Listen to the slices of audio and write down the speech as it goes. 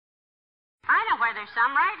I know where there's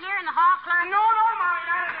some, right here in the hall, clerk. No, Molly,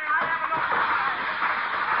 not in there. I have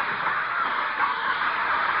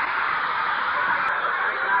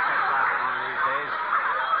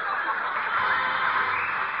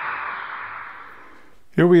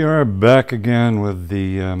Here we are back again with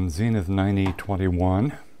the Zenith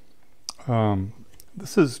 9021.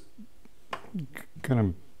 This is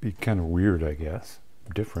going to be kind of weird, I guess.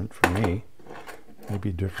 Different for me.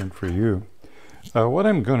 Maybe different for you. What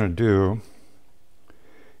I'm going to do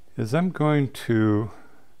is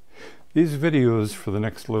these videos for the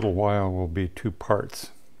next little while will be two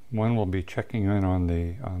parts. One will be checking in on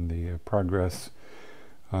the progress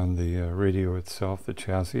on the radio itself, the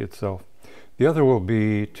chassis itself. The other will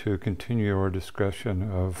be to continue our discussion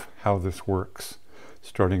of how this works,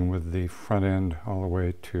 starting with the front end all the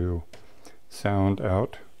way to sound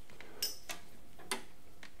out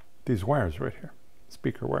these wires right here,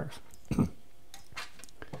 speaker wires.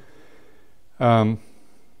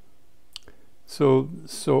 So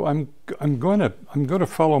I'm going to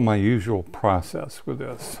follow my usual process with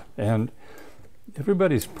this, and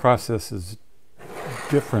everybody's process is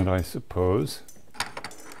different, I suppose.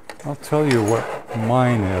 I'll tell you what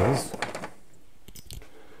mine is.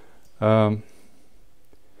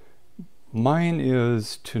 Mine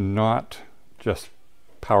is to not just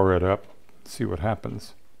power it up, see what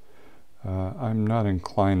happens. I'm not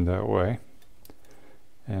inclined that way,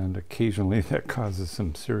 and occasionally that causes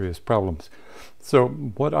some serious problems. So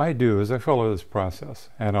what I do is I follow this process,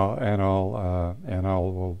 and I'll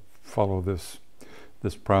follow this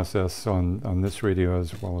process on this radio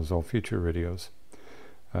as well as all future radios.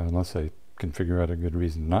 Unless I can figure out a good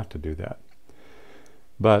reason not to do that.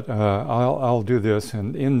 But I'll do this,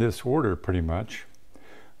 and in this order pretty much.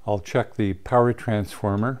 I'll check the power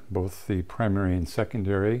transformer, both the primary and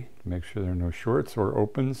secondary, to make sure there are no shorts or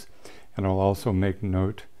opens, and I'll also make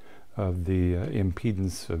note of the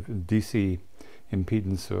impedance of DC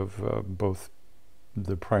impedance of both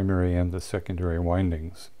the primary and the secondary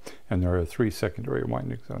windings. And there are 3 secondary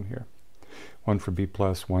windings on here. One for B+,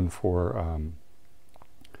 one for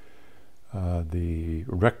the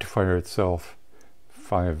rectifier itself,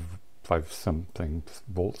 5 something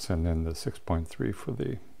volts, and then the 6.3 for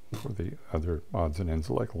the other odds and ends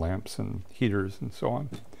like lamps and heaters and so on.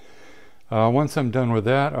 Once I'm done with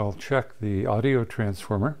that, I'll check the audio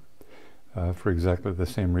transformer for exactly the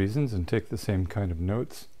same reasons and take the same kind of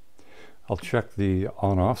notes. I'll check the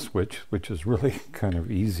on-off switch, which is really kind of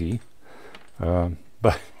easy,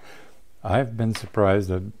 but I've been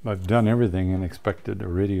surprised. I've done everything and expected a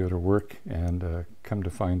radio to work, and come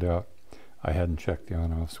to find out I hadn't checked the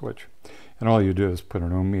on-off switch. And all you do is put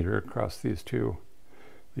an ohm meter across these two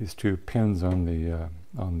pins on the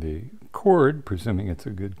cord, presuming it's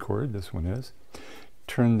a good cord. This one is.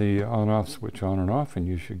 Turn the on-off switch on and off, and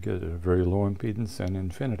you should get a very low impedance and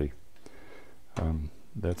infinity.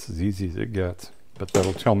 That's as easy as it gets, but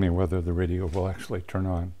that'll tell me whether the radio will actually turn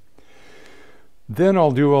on. Then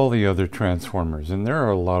I'll do all the other transformers, and there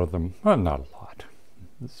are a lot of them. Well, not a lot.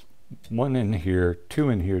 There's 1 in here, 2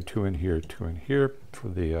 in here, 2 in here, 2 in here for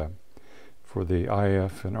the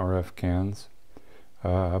IF and RF cans.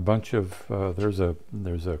 A bunch of there's a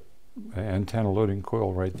antenna loading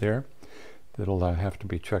coil right there that'll have to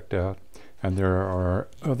be checked out, and there are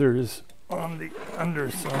others on the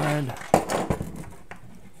underside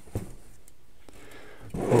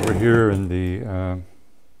over here in the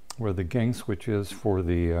where the gang switch is for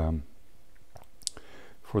the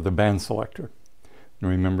band selector. And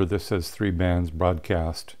remember, this has 3 bands: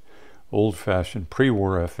 broadcast, old-fashioned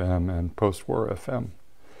pre-war FM, and post-war FM.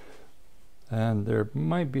 And there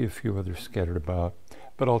might be a few others scattered about,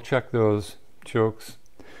 but I'll check those chokes.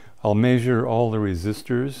 I'll measure all the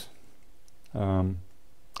resistors, and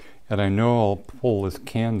I know I'll pull this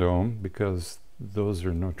canned ohm because those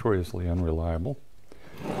are notoriously unreliable.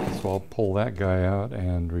 So I'll pull that guy out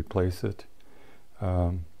and replace it.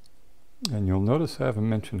 And you'll notice I haven't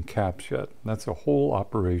mentioned caps yet. That's a whole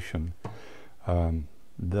operation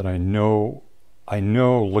that I know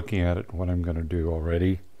looking at it what I'm going to do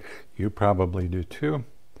already. You probably do too.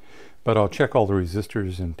 But I'll check all the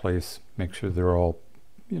resistors in place, make sure they're all,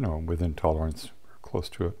 within tolerance or close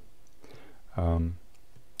to it. And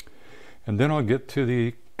then I'll get to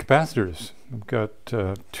the capacitors. I've got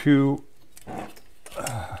 2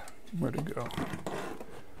 where to go?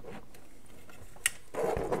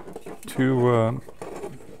 2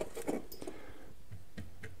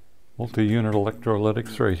 multi-unit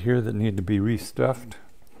electrolytics right here that need to be restuffed,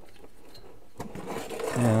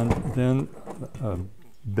 and then a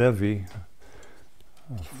bevy,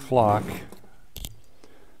 a flock.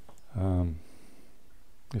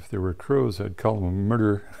 If there were crows, I'd call them a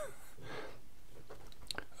murder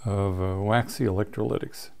waxy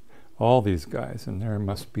electrolytics. All these guys, and there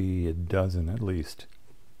must be a dozen at least,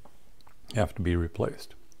 have to be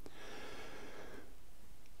replaced.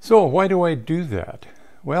 So why do I do that?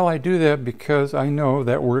 Well, I do that because I know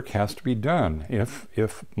that work has to be done.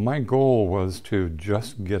 If my goal was to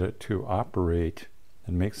just get it to operate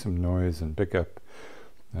and make some noise and pick up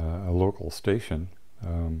a local station,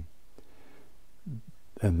 and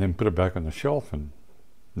then put it back on the shelf and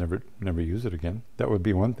never use it again, that would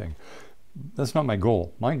be one thing. That's not my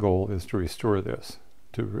goal. My goal is to restore this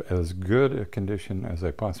to as good a condition as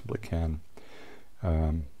I possibly can.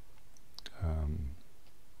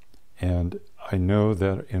 And I know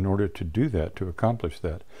that in order to do that, to accomplish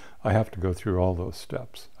that, I have to go through all those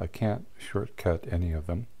steps. I can't shortcut any of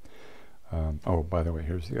them. Oh, by the way,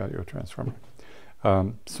 here's the audio transformer.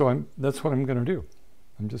 So that's what I'm going to do.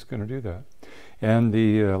 I'm just going to do that. And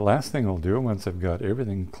the last thing I'll do once I've got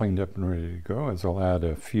everything cleaned up and ready to go is I'll add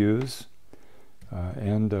a fuse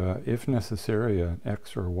and, if necessary, an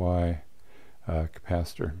X or Y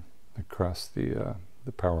capacitor across the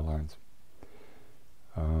power lines.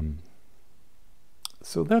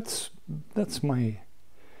 So that's my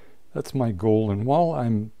goal. And while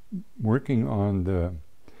I'm working on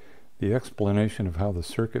the explanation of how the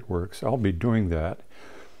circuit works, I'll be doing that.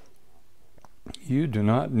 You do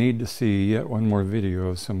not need to see yet one more video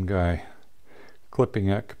of some guy clipping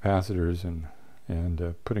at capacitors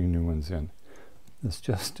and putting new ones in. It's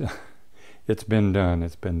just, it's been done.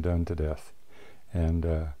 It's been done to death. And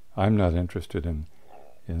I'm not interested in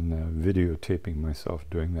videotaping myself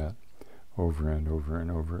doing that over and over and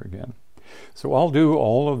over again. So I'll do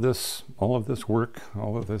all of this work,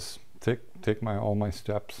 all of this, take all my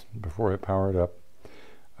steps before I power it up.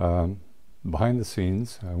 Behind the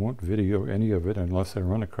scenes, I won't video any of it unless I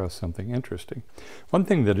run across something interesting. One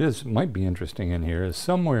thing that might be interesting in here is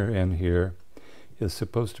somewhere in here is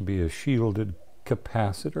supposed to be a shielded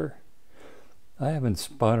capacitor. I haven't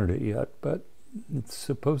spotted it yet, but it's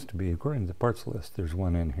supposed to be, according to the parts list, there's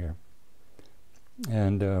one in here.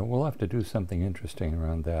 And we'll have to do something interesting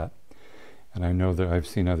around that. And I know that I've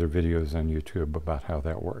seen other videos on YouTube about how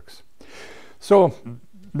that works. So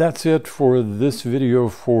that's it for this video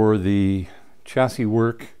for the chassis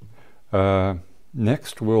work.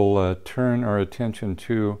 Next we'll turn our attention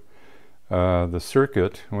to the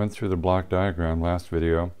circuit. I went through the block diagram last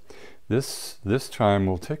video. This time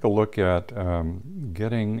we'll take a look at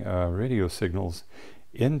getting radio signals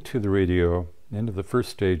into the radio, into the first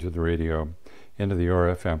stage of the radio, into the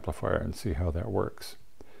RF amplifier, and see how that works.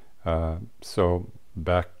 So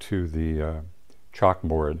back to the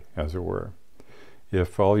chalkboard, as it were.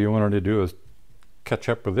 If all you wanted to do is catch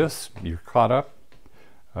up with this, you're caught up.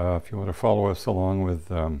 If you want to follow us along with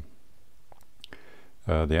the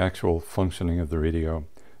actual functioning of the radio,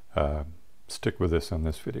 stick with us on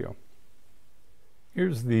this video.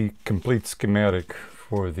 Here's the complete schematic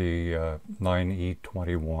for the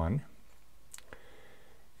 9E21.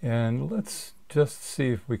 And let's just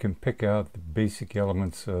see if we can pick out the basic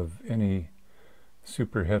elements of any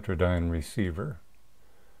super heterodyne receiver.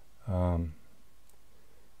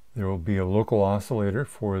 There will be a local oscillator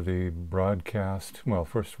for the broadcast. Well,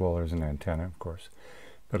 first of all, there's an antenna, of course,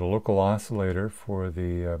 but a local oscillator for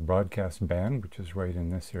the broadcast band, which is right in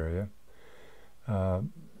this area.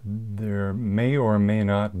 There may or may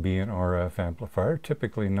not be an RF amplifier,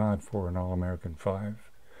 typically not for an All-American 5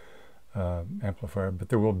 amplifier, but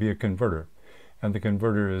there will be a converter. And the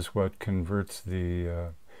converter is what converts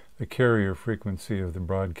the carrier frequency of the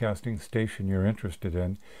broadcasting station you're interested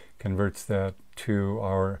in, converts that to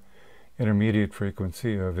our intermediate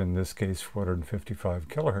frequency of, in this case, 455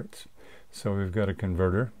 kilohertz. So we've got a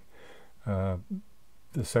converter. The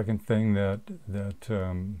second thing that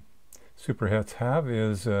superhets have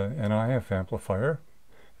is an IF amplifier,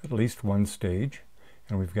 at least one stage,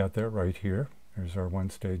 and we've got that right here. There's our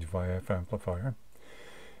one-stage IF amplifier.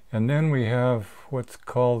 And then we have what's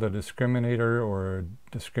called a discriminator, or a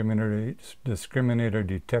discriminator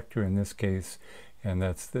detector in this case, and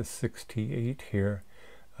that's this 6T8 here,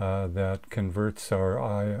 that converts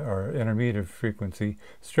our intermediate frequency,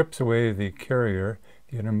 strips away the carrier,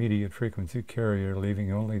 the intermediate frequency carrier,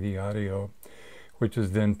 leaving only the audio, which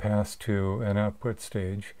is then passed to an output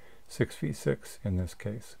stage, 6V6 in this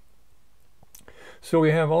case. So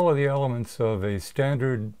we have all of the elements of a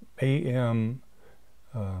standard AM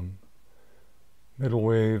middle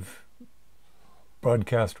wave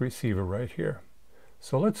broadcast receiver right here.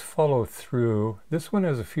 So let's follow through. This one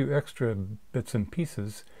has a few extra bits and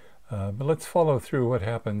pieces, but let's follow through what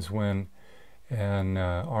happens when an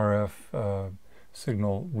RF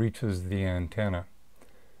signal reaches the antenna.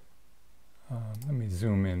 Let me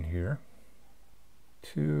zoom in here.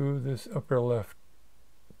 to this upper left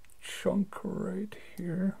chunk right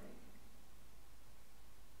here.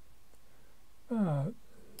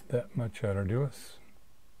 That much ought to do us.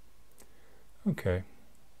 Okay.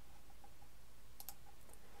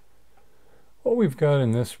 What we've got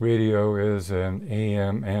in this radio is an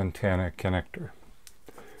AM antenna connector.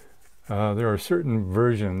 There are certain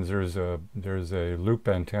versions. There's a loop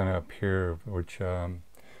antenna up here, which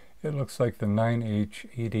it looks like the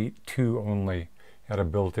 9H882 only had a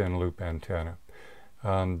built-in loop antenna.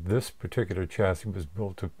 This particular chassis was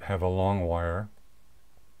built to have a long wire,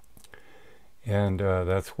 and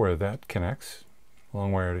that's where that connects.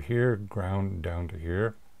 Long wire to here, ground down to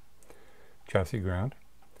here, chassis ground.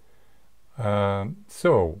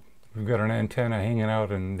 So we've got an antenna hanging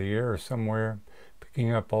out in the air somewhere,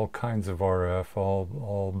 picking up all kinds of RF,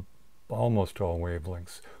 almost all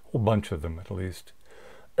wavelengths, a whole bunch of them at least,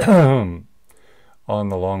 on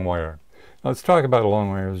the long wire. Now let's talk about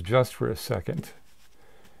long wires just for a second.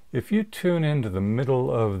 If you tune into the middle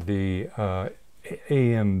of the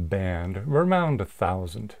AM band, around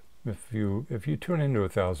 1,000, if you tune into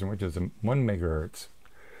 1,000, which is 1 megahertz,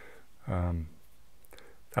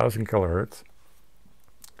 1,000 kilohertz,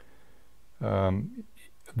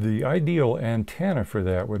 the ideal antenna for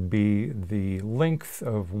that would be the length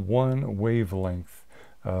of one wavelength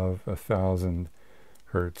of 1,000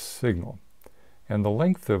 hertz signal. And the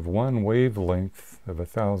length of one wavelength of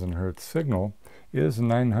 1,000 hertz signal is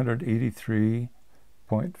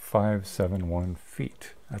 983.571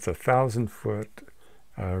 feet. That's a 1,000-foot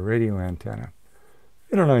radio antenna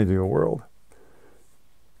in an ideal world.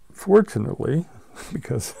 Fortunately,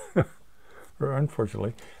 because, or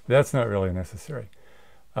unfortunately, that's not really necessary.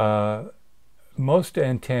 Most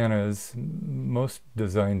antennas, most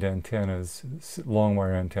designed antennas, long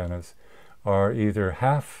wire antennas, are either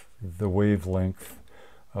half the wavelength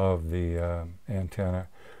of the antenna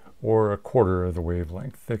or a quarter of the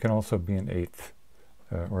wavelength. They can also be an eighth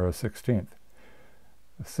or a 16th.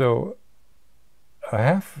 So a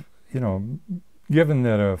half, given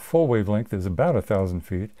that a full wavelength is about 1,000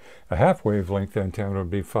 feet, a half wavelength antenna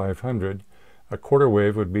would be 500, a quarter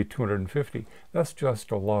wave would be 250. That's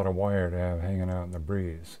just a lot of wire to have hanging out in the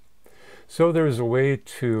breeze. So there's a way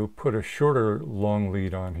to put a shorter long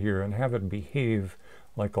lead on here and have it behave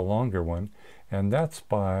like a longer one, and that's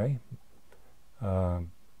by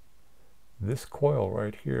this coil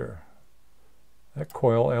right here. That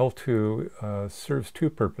coil L2 serves two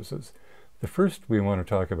purposes. The first we want to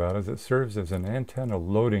talk about is it serves as an antenna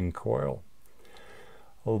loading coil.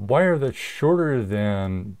 A wire that's shorter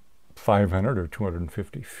than 500 or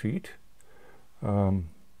 250 feet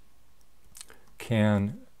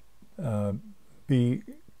can be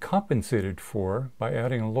compensated for by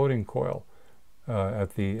adding a loading coil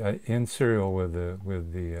at the in serial with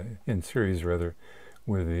the in series rather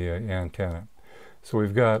with the antenna. So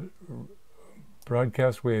we've got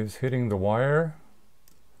broadcast waves hitting the wire,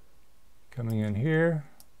 coming in here,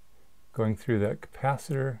 going through that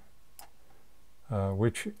capacitor,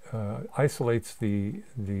 which isolates the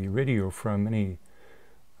radio from any,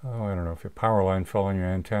 I don't know, if a power line fell on your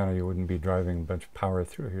antenna, you wouldn't be driving a bunch of power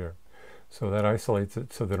through here. So that isolates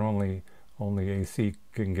it so that only AC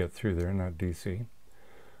can get through there, not DC.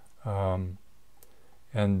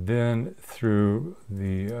 And then through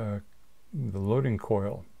the loading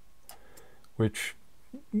coil, which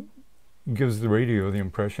gives the radio the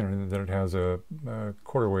impression that it has a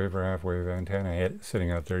quarter wave or half wave antenna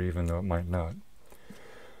sitting out there, even though it might not.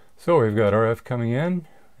 So we've got RF coming in,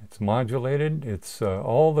 it's modulated, it's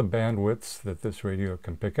all the bandwidths that this radio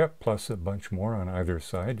can pick up, plus a bunch more on either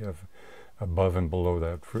side of above and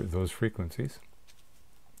below those frequencies.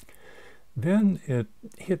 Then it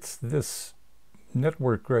hits this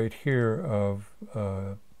network right here of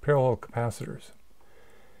parallel capacitors.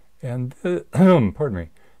 And pardon me.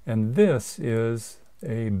 And this is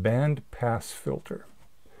a band pass filter.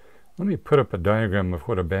 Let me put up a diagram of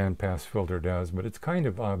what a band pass filter does, but it's kind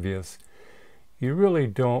of obvious. You really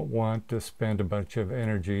don't want to spend a bunch of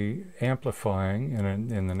energy amplifying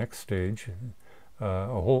in the next stage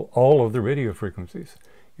all of the radio frequencies.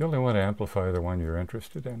 You only want to amplify the one you're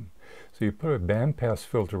interested in. So you put a band pass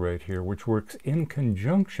filter right here, which works in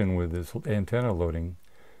conjunction with this antenna loading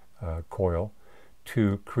coil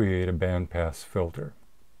to create a band pass filter.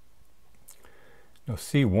 Now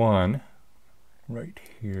C1 right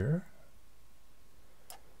here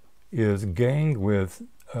is ganged with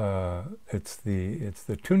it's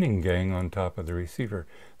the tuning gang on top of the receiver.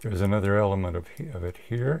 There's another element of it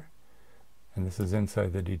here, and this is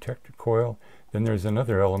inside the detector coil. Then there's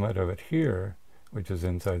another element of it here, which is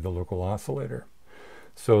inside the local oscillator.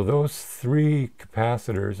 So those three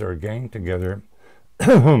capacitors are ganged together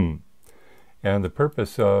And the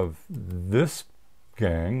purpose of this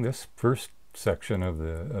gang, this first section of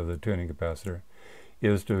the tuning capacitor,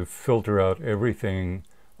 is to filter out everything,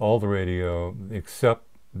 all the radio, except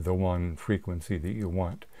the one frequency that you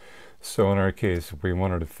want. So in our case, if we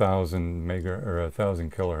wanted 1,000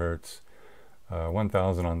 kilohertz,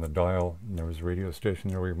 1,000 on the dial, and there was a radio station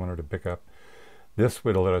there we wanted to pick up, this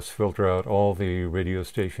would let us filter out all the radio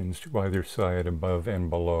stations to either side, above and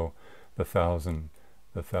below the 1,000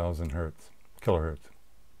 kilohertz.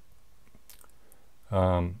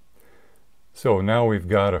 So now we've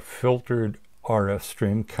got a filtered RF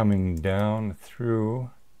stream coming down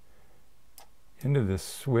through into this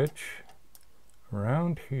switch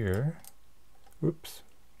around here, oops,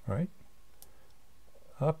 right,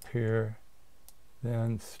 up here,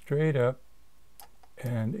 then straight up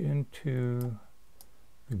and into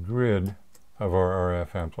the grid of our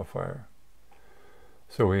RF amplifier.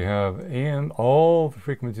 So we have AM, all the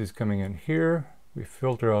frequencies coming in here. We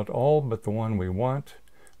filter out all but the one we want.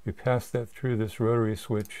 We pass that through this rotary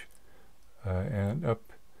switch and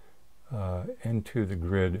up into the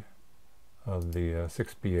grid of the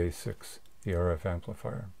 6BA6, the RF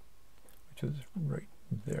amplifier, which is right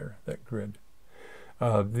there, that grid.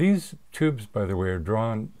 These tubes, by the way, are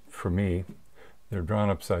drawn, for me, they're drawn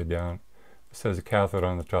upside down. It says a cathode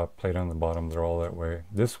on the top, plate on the bottom, they're all that way.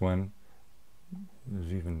 This one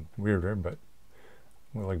is even weirder, but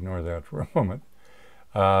we'll ignore that for a moment.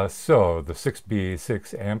 So the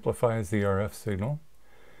 6BA6 amplifies the RF signal,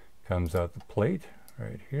 comes out the plate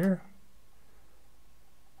right here,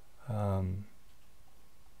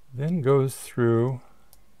 then goes through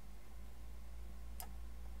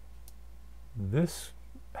this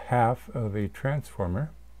half of a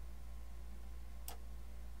transformer,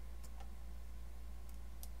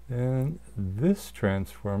 then this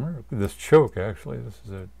transformer, this choke actually, this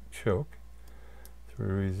is a choke, through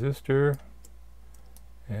a resistor,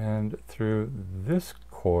 and through this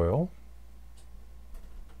coil,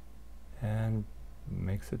 and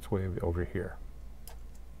makes its way over here.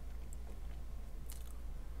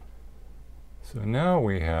 So now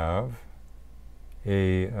we have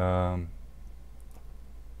a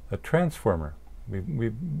transformer.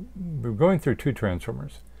 We're going through two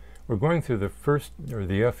transformers. We're going through the first, or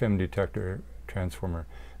the FM detector transformer,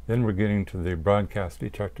 then we're getting to the broadcast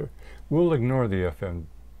detector. We'll ignore the FM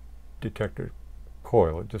detector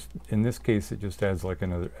coil. It just, in this case, it just acts like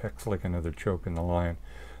another choke in the line.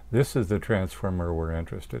 This is the transformer we're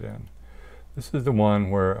interested in. This is the one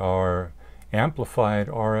where our amplified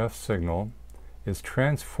RF signal is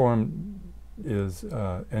transformed, is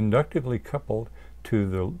inductively coupled to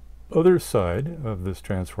the other side of this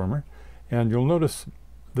transformer, and you'll notice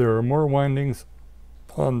there are more windings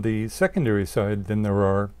on the secondary side than there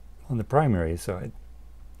are on the primary side.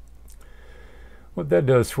 What that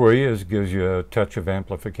does for you is gives you a touch of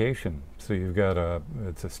amplification. So you've got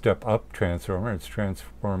it's a step up transformer. It's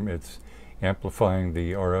amplifying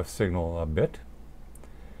the RF signal a bit,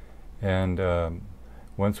 and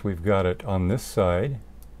once we've got it on this side,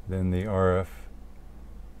 then the RF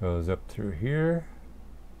goes up through here,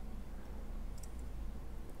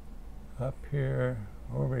 up here,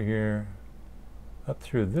 over here, up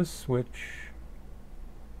through this switch,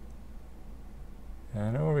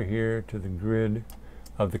 and over here to the grid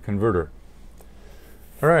of the converter.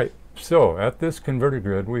 All right, so at this converter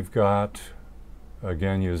grid, we've got,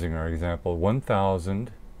 again using our example,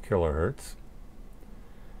 1,000 kilohertz.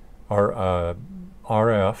 Our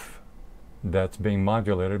RF that's being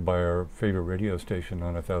modulated by our favorite radio station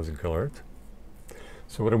on 1,000 kilohertz.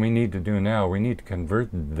 So what do we need to do now? We need to convert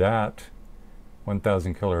that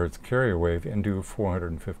 1,000 kilohertz carrier wave into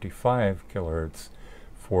 455 kilohertz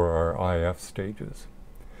for our IF stages.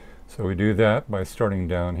 So we do that by starting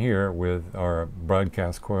down here with our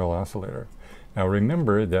broadcast coil oscillator. Now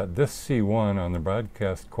remember that this C1 on the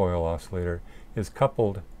broadcast coil oscillator is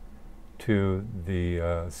coupled to the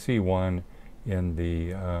C1 in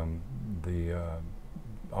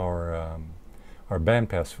our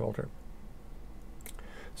bandpass filter.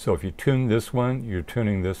 So if you tune this one, you're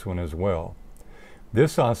tuning this one as well.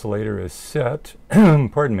 This oscillator is set,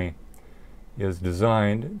 pardon me, is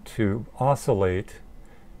designed to oscillate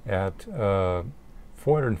at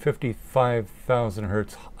 455,000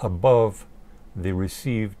 hertz above the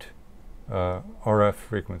received RF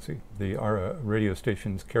frequency, the radio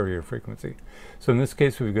station's carrier frequency. So in this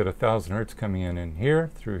case, we've got 1,000 hertz coming in here,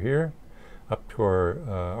 through here, up to our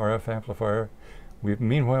RF amplifier.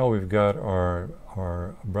 Meanwhile, we've got our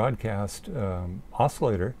broadcast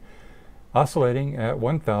oscillator oscillating at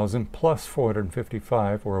 1,000 plus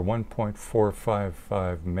 455, or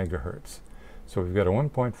 1.455 megahertz. So we've got a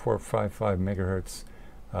 1.455 megahertz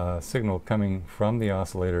signal coming from the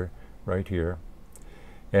oscillator right here.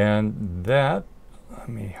 And that, let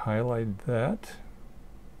me highlight that.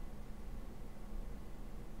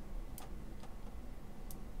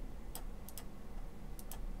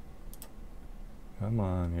 Come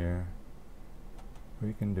on here.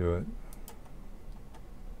 We can do it.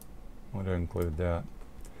 I want to include that.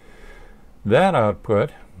 That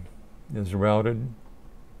output is routed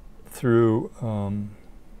through,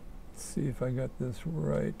 let's see if I got this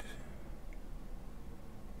right.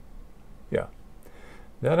 Yeah.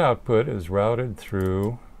 That output is routed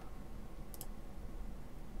through,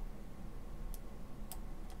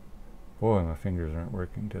 boy, my fingers aren't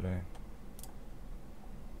working today.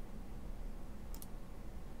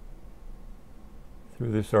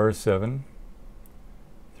 Through this R7,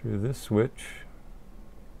 through this switch,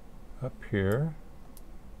 up here,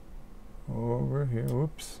 over here,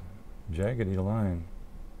 whoops, jaggedy line.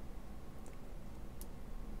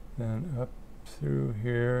 Then up through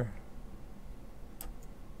here,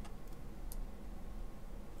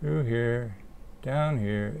 through here, down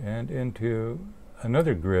here, and into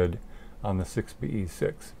another grid on the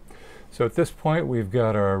 6BE6. So at this point we've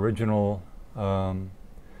got our original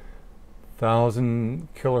 1000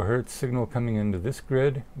 kilohertz signal coming into this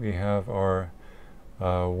grid. We have our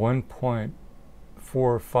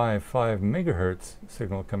 1.455 megahertz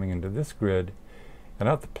signal coming into this grid, and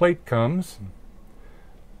out the plate comes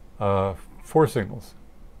 4 signals.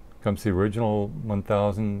 Comes the original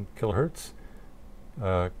 1000 kilohertz,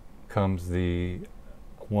 comes the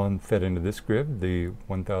one fed into this grid, the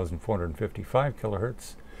 1455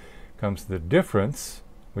 kilohertz, comes the difference,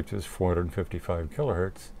 which is 455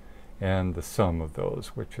 kilohertz, and the sum of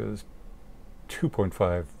those, which is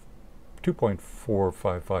 2.455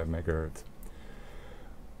 megahertz.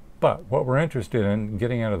 But what we're interested in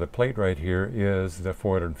getting out of the plate right here is the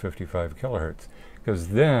 455 kilohertz, because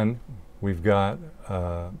then we've got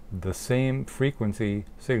the same frequency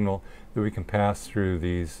signal that we can pass through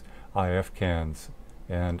these IF cans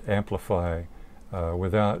and amplify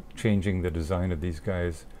without changing the design of these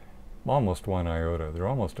guys almost one iota. They're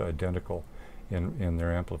almost identical in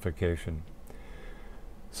their amplification.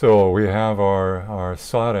 So we have our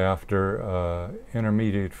sought after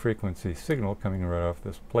intermediate frequency signal coming right off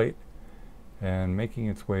this plate and making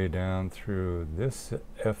its way down through this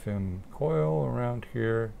FM coil around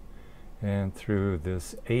here and through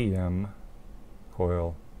this AM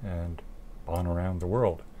coil and on around the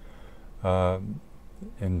world.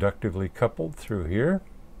 Inductively coupled through here,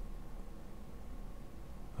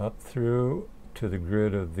 up through to the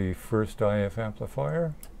grid of the first IF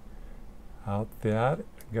amplifier. Out that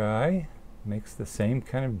guy makes the same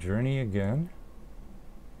kind of journey again.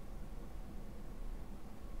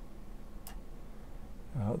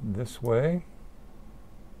 Out this way.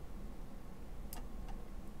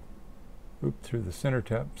 Oop, through the center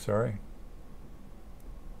tap, sorry.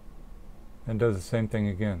 And does the same thing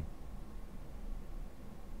again.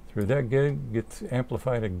 Through that gig, gets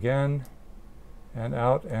amplified again, and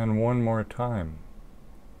out and one more time.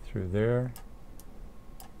 Through there.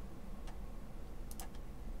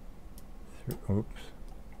 Through, oops.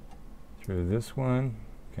 Through this one.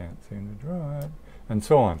 Can't seem to draw it. And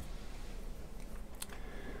so on.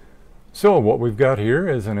 So what we've got here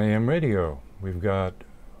is an AM radio. We've got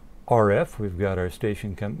RF, we've got our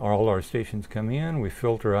station all our stations come in, we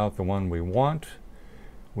filter out the one we want.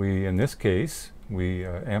 We, in this case, we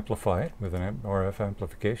amplify it with an RF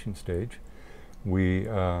amplification stage. We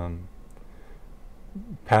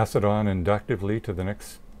pass it on inductively to the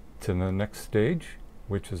next stage,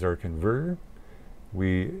 which is our converter.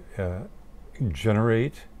 We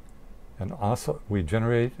generate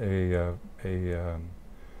a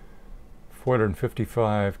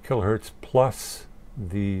 455 kilohertz plus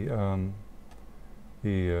the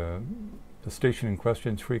station in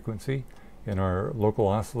question's frequency in our local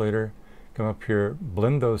oscillator. Come up here,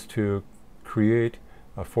 blend those two, create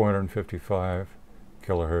a 455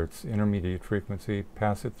 kilohertz intermediate frequency,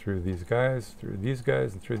 pass it through these guys, through these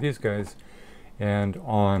guys, and through these guys, and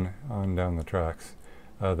on down the tracks.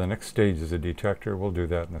 The next stage is a detector. We'll do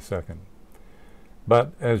that in a second.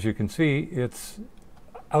 But as you can see, it's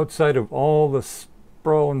outside of all the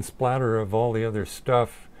sprawl and splatter of all the other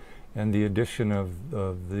stuff and the addition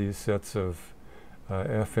of these sets of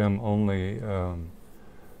FM only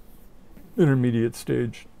intermediate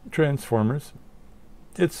stage transformers.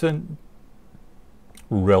 It's a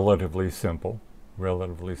relatively simple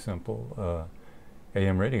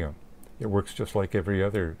AM radio. It works just like every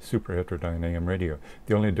other super heterodyne AM radio.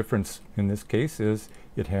 The only difference in this case is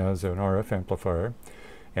it has an RF amplifier,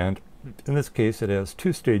 and in this case it has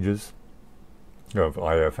two stages of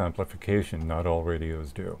IF amplification. Not all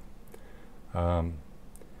radios do.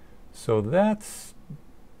 So that's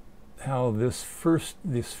how these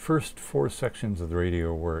first 4 sections of the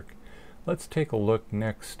radio work. Let's take a look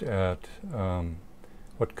next at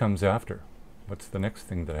what comes after. What's the next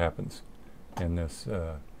thing that happens in this?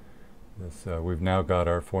 We've now got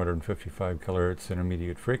our 455 kilohertz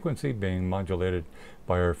intermediate frequency being modulated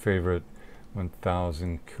by our favorite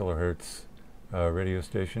 1000 kilohertz radio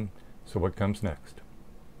station. So what comes next?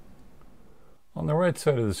 On the right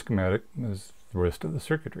side of the schematic is the rest of the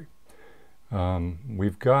circuitry.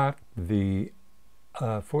 We've got the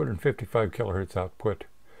 455 kilohertz output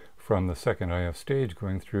from the second IF stage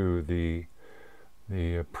going through the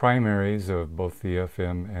primaries of both the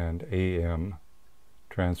FM and AM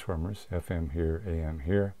transformers, FM here, AM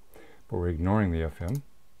here, but we're ignoring the FM.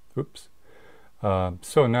 Oops.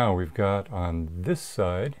 So now we've got on this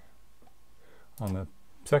side, on the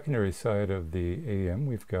secondary side of the AM,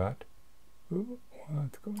 we've got,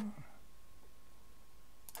 what's going on?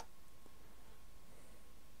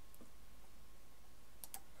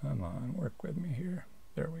 Come on, work with me here.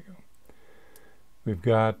 There we go. We've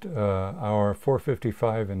got our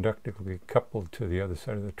 455 inductively coupled to the other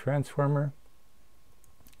side of the transformer,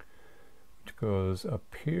 which goes up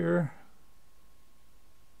here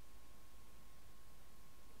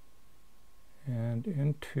and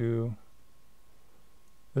into,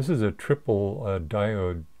 this is a triple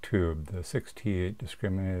diode tube, the 6T8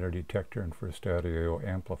 discriminator detector and first audio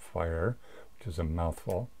amplifier, which is a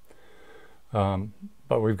mouthful.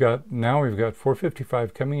 But now we've got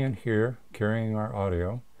 455 coming in here, carrying our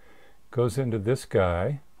audio, goes into this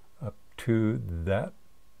guy up to that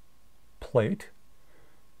plate.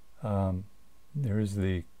 There's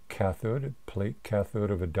the cathode, plate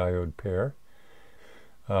cathode of a diode pair.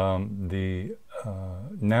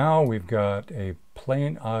 Now we've got a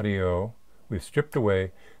plain audio. We've stripped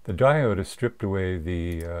away, the diode has stripped away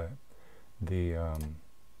the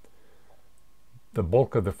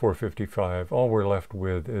bulk of the 455. All we're left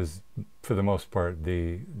with is, for the most part,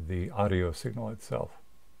 the audio signal itself.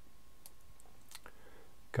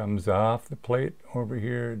 Comes off the plate over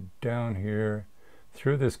here, down here,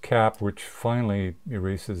 through this cap, which finally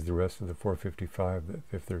erases the rest of the 455,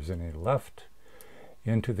 if there's any left,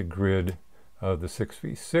 into the grid of the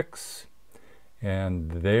 6V6,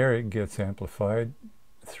 and there it gets amplified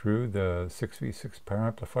through the 6V6 power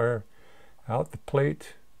amplifier, out the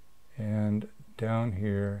plate, and down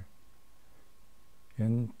here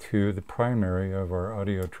into the primary of our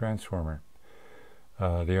audio transformer.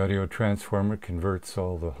 The audio transformer converts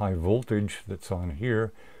all the high voltage that's on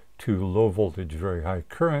here to low voltage, very high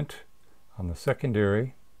current on the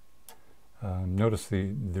secondary. Notice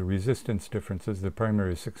the resistance differences. The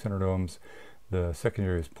primary is 600 ohms, the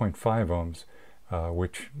secondary is 0.5 ohms,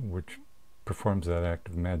 which performs that act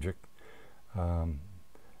of magic. Our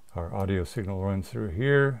audio signal runs through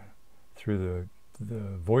here, through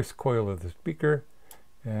the voice coil of the speaker,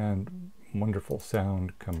 and wonderful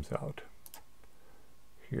sound comes out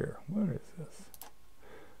here. What is this?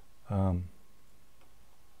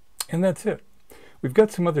 And that's it. We've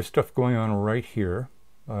got some other stuff going on right here.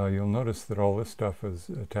 You'll notice that all this stuff is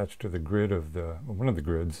attached to the grid of one of the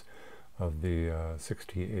grids of the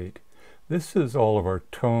 6T8. This is all of our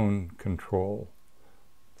tone control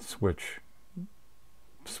switching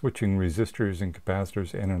resistors and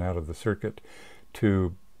capacitors in and out of the circuit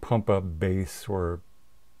to pump up bass or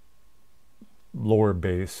lower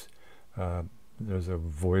bass. There's a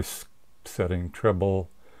voice setting, treble,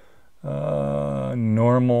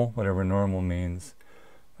 normal, whatever normal means,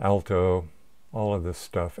 alto, all of this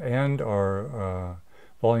stuff, and our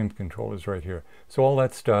volume control is right here. So all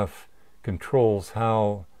that stuff controls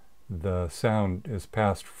how the sound is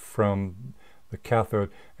passed from the cathode,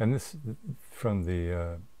 and this from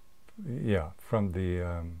the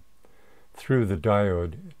through the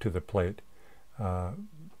diode to the plate.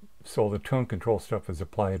 So the tone control stuff is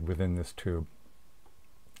applied within this tube.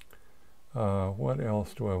 What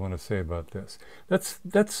else do I want to say about this?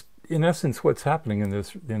 That's in essence what's happening in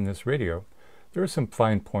this radio. There are some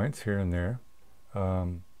fine points here and there,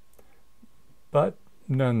 but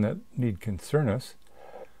none that need concern us.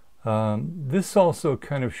 This also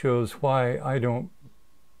kind of shows why I don't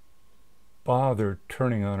bother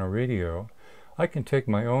turning on a radio. I can take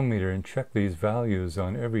my ohm meter and check these values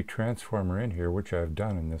on every transformer in here, which I've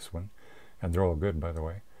done in this one, and they're all good, by the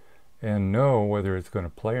way, and know whether it's going to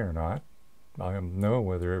play or not. I know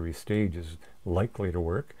whether every stage is likely to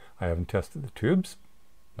work. I haven't tested the tubes,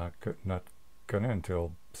 not gonna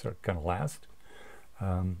until kind of last.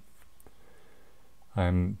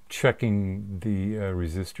 I'm checking the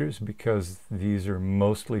resistors because these are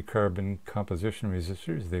mostly carbon composition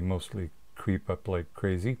resistors. They mostly creep up like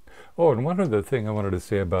crazy. Oh, and one other thing I wanted to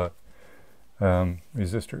say about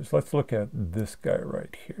resistors. Let's look at this guy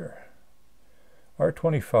right here.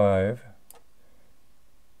 R25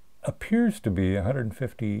 appears to be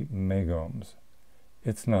 150 megohms.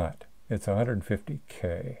 It's not. It's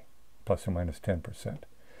 150K, plus or minus 10%.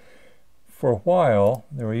 For a while,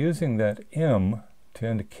 they were using that M to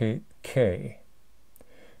indicate K.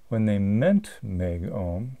 When they meant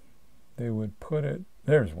megohm, they would put it,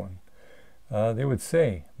 there's one, they would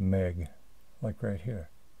say meg, like right here.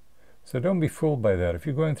 So don't be fooled by that. If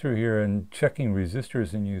you're going through here and checking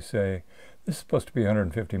resistors and you say, this is supposed to be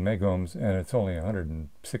 150 megohms and it's only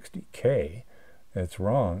 160K, it's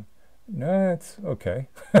wrong. No, it's okay.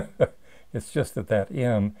 It's just that that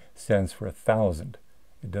M stands for 1,000.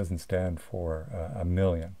 It doesn't stand for a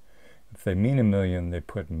million. If they mean a million, they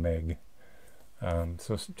put meg.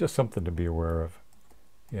 So it's just something to be aware of.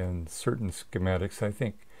 In certain schematics, I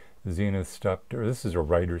think Zenith stopped, or this is a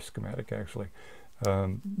writer schematic actually.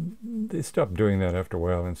 They stopped doing that after a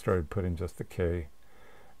while and started putting just the K.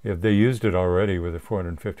 If they used it already with a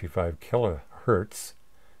 455 kilohertz,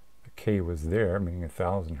 the K was there, meaning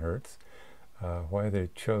 1,000 hertz. Why they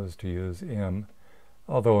chose to use M,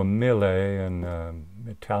 although a mille in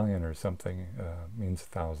Italian or something means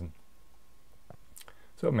 1,000.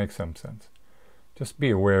 So it makes some sense. Just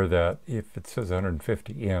be aware that if it says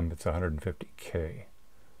 150 M, it's 150 K.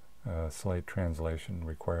 Slight translation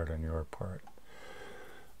required on your part.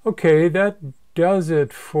 Okay, that does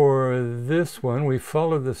it for this one. We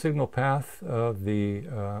followed the signal path of the...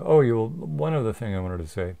 one other thing I wanted to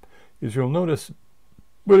say is you'll notice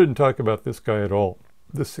we didn't talk about this guy at all,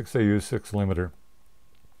 this 6AU6 limiter.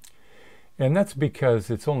 And that's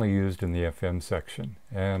because it's only used in the FM section.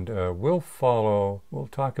 And we'll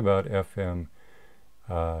talk about FM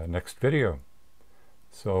next video.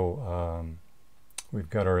 So we've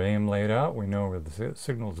got our aim laid out. We know where the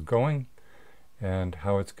signal is going and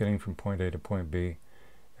how it's getting from point A to point B.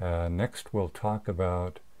 Next we'll talk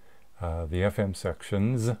about the FM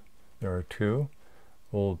sections. There are two,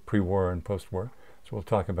 old pre-war and post-war. So we'll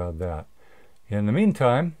talk about that. In the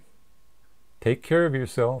meantime, take care of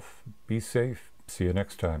yourself, be safe, see you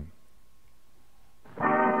next time.